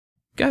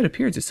God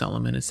appeared to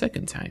Solomon a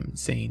second time,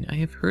 saying, I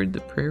have heard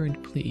the prayer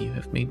and plea you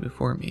have made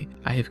before me.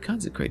 I have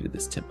consecrated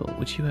this temple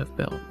which you have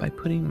built by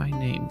putting my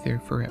name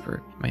there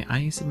forever. My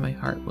eyes and my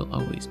heart will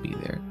always be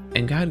there.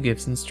 And God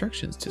gives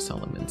instructions to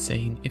Solomon,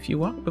 saying, If you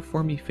walk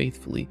before me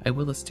faithfully, I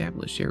will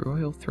establish a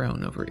royal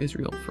throne over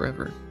Israel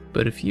forever.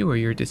 But if you or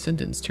your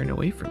descendants turn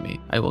away from me,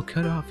 I will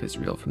cut off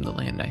Israel from the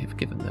land I have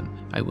given them.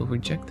 I will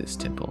reject this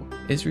temple.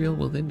 Israel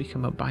will then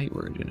become a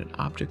byword and an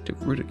object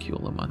of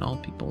ridicule among all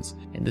peoples,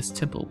 and this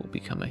temple will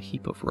become a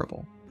heap of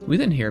rubble. We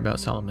then hear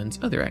about Solomon's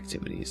other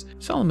activities.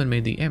 Solomon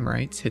made the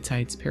Amorites,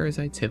 Hittites,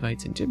 Perizzites,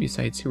 Hivites, and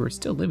Jebusites who were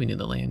still living in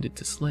the land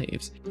into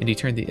slaves, and he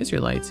turned the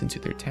Israelites into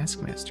their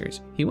taskmasters.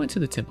 He went to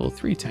the temple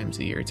 3 times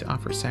a year to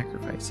offer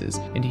sacrifices,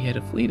 and he had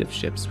a fleet of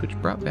ships which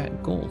brought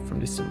back gold from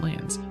distant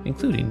lands,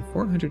 including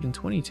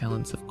 420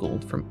 talents of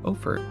gold from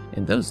Ophir.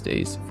 In those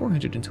days,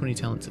 420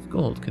 talents of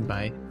gold could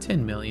buy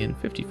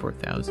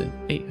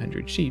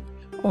 10,054,800 sheep,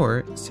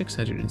 or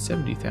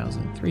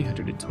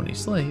 670,320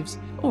 slaves,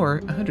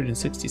 or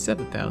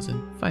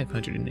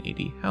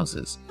 167,580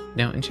 houses.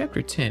 Now in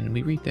chapter 10,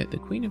 we read that the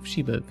Queen of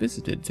Sheba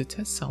visited to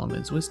test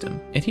Solomon's wisdom,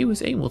 and he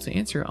was able to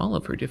answer all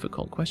of her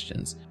difficult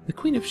questions. The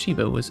Queen of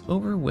Sheba was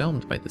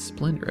overwhelmed by the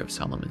splendor of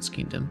Solomon's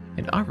kingdom,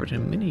 and offered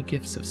him many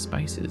gifts of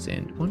spices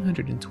and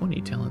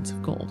 120 talents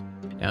of gold.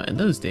 Now in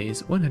those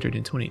days,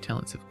 120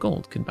 talents of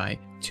gold could buy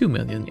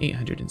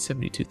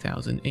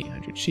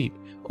 2,872,800 sheep,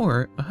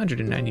 or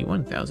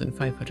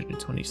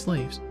 191,520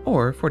 slaves,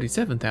 or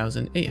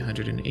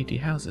 47,880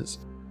 houses.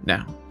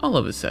 Now, all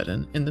of a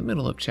sudden, in the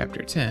middle of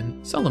chapter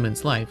 10,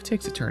 Solomon's life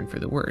takes a turn for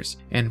the worse,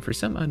 and for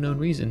some unknown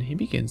reason he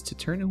begins to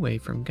turn away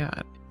from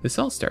God. This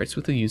all starts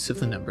with the use of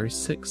the number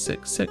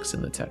 666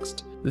 in the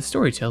text. The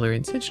storyteller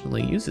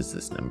intentionally uses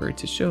this number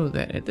to show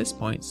that at this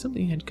point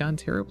something had gone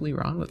terribly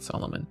wrong with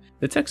Solomon.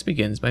 The text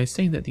begins by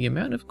saying that the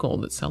amount of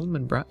gold that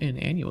Solomon brought in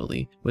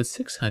annually was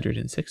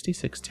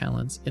 666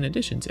 talents in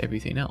addition to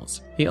everything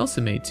else. He also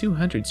made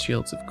 200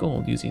 shields of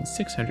gold using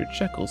 600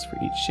 shekels for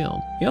each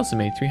shield. He also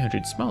made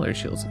 300 smaller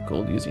shields of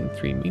gold using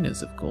 3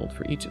 minas of gold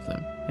for each of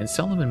them. And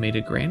Solomon made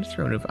a grand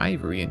throne of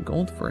ivory and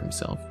gold for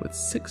himself with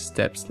 6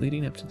 steps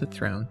leading up to the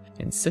throne,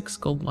 and 6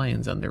 gold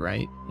lions on the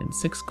right and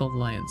 6 gold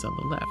lions on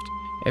the left.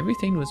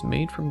 Everything was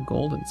made from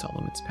gold in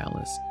Solomon's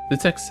palace. The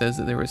text says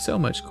that there was so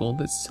much gold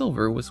that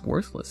silver was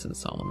worthless in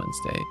Solomon's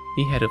day.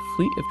 He had a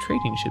fleet of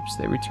trading ships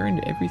that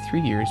returned every 3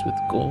 years with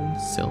gold,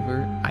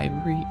 silver,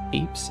 ivory,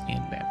 apes,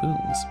 and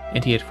baboons.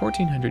 And he had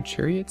 1,400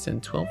 chariots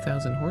and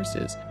 12,000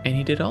 horses. And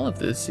he did all of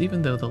this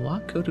even though the law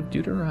code of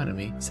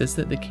Deuteronomy says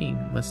that the king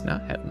must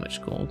not have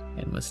much gold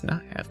and must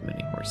not have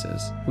many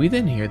horses. We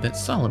then hear that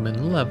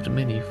Solomon loved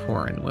many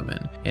foreign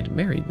women and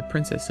married the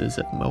princesses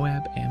of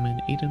Moab,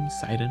 Ammon, Edom,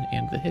 Sidon,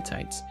 and the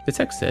Hittites. The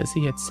text says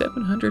he had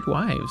 700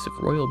 wives of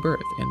royal birth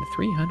and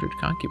 300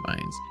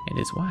 concubines, and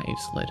his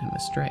wives led him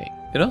astray.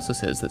 It also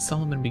says that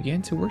Solomon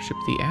began to worship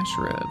the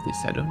Asherah of the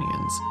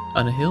Sidonians.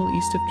 On a hill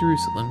east of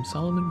Jerusalem,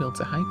 Solomon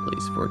built a high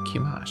place for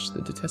Chemosh,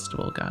 the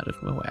detestable god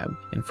of Moab,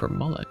 and for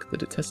Moloch, the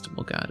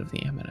detestable god of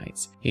the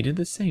Ammonites. He did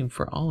the same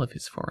for all of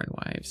his foreign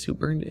wives, who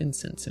burned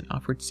incense and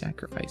offered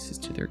sacrifices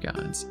to their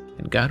gods.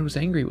 And God was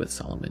angry with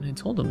Solomon and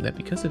told him that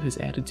because of his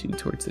attitude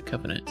towards the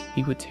covenant,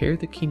 he would tear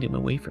the kingdom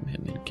away from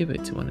him and give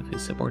it to one of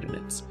his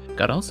subordinates.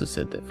 God also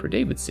said that for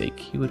David's sake,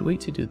 he would wait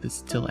to do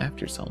this till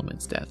after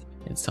Solomon's death,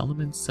 and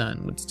Solomon's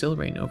son would still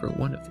reign over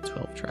one of the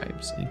 12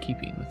 tribes in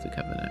keeping with the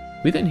covenant.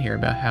 We then hear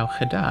about how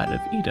Hadad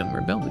of Edom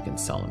rebelled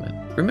against Solomon.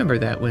 Remember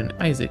that when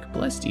Isaac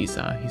blessed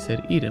Esau, he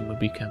said Edom would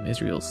become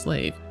Israel's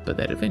slave, but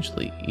that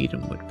eventually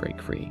Edom would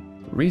break free.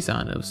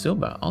 Rezon of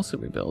Zobah also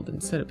rebelled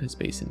and set up his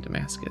base in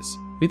Damascus.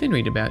 We then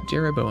read about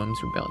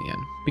Jeroboam's rebellion.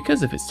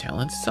 Because of his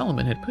talents,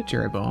 Solomon had put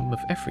Jeroboam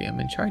of Ephraim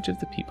in charge of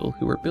the people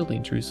who were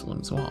building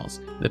Jerusalem's walls.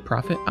 The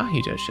prophet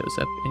Ahijah shows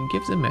up and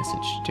gives a message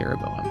to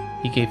Jeroboam.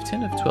 He gave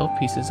 10 of 12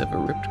 pieces of a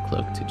ripped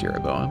cloak to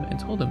Jeroboam and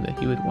told him that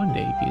he would one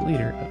day be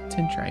leader of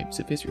 10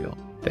 tribes of Israel.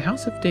 The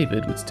house of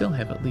David would still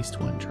have at least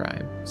one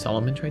tribe.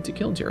 Solomon tried to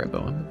kill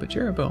Jeroboam, but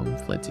Jeroboam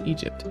fled to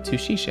Egypt, to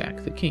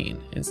Shishak the king,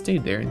 and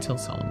stayed there until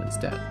Solomon's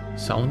death.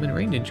 Solomon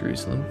reigned in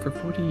Jerusalem for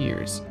 40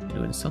 years, and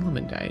when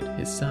Solomon died,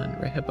 his son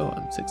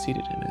Rehoboam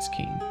succeeded him as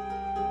king.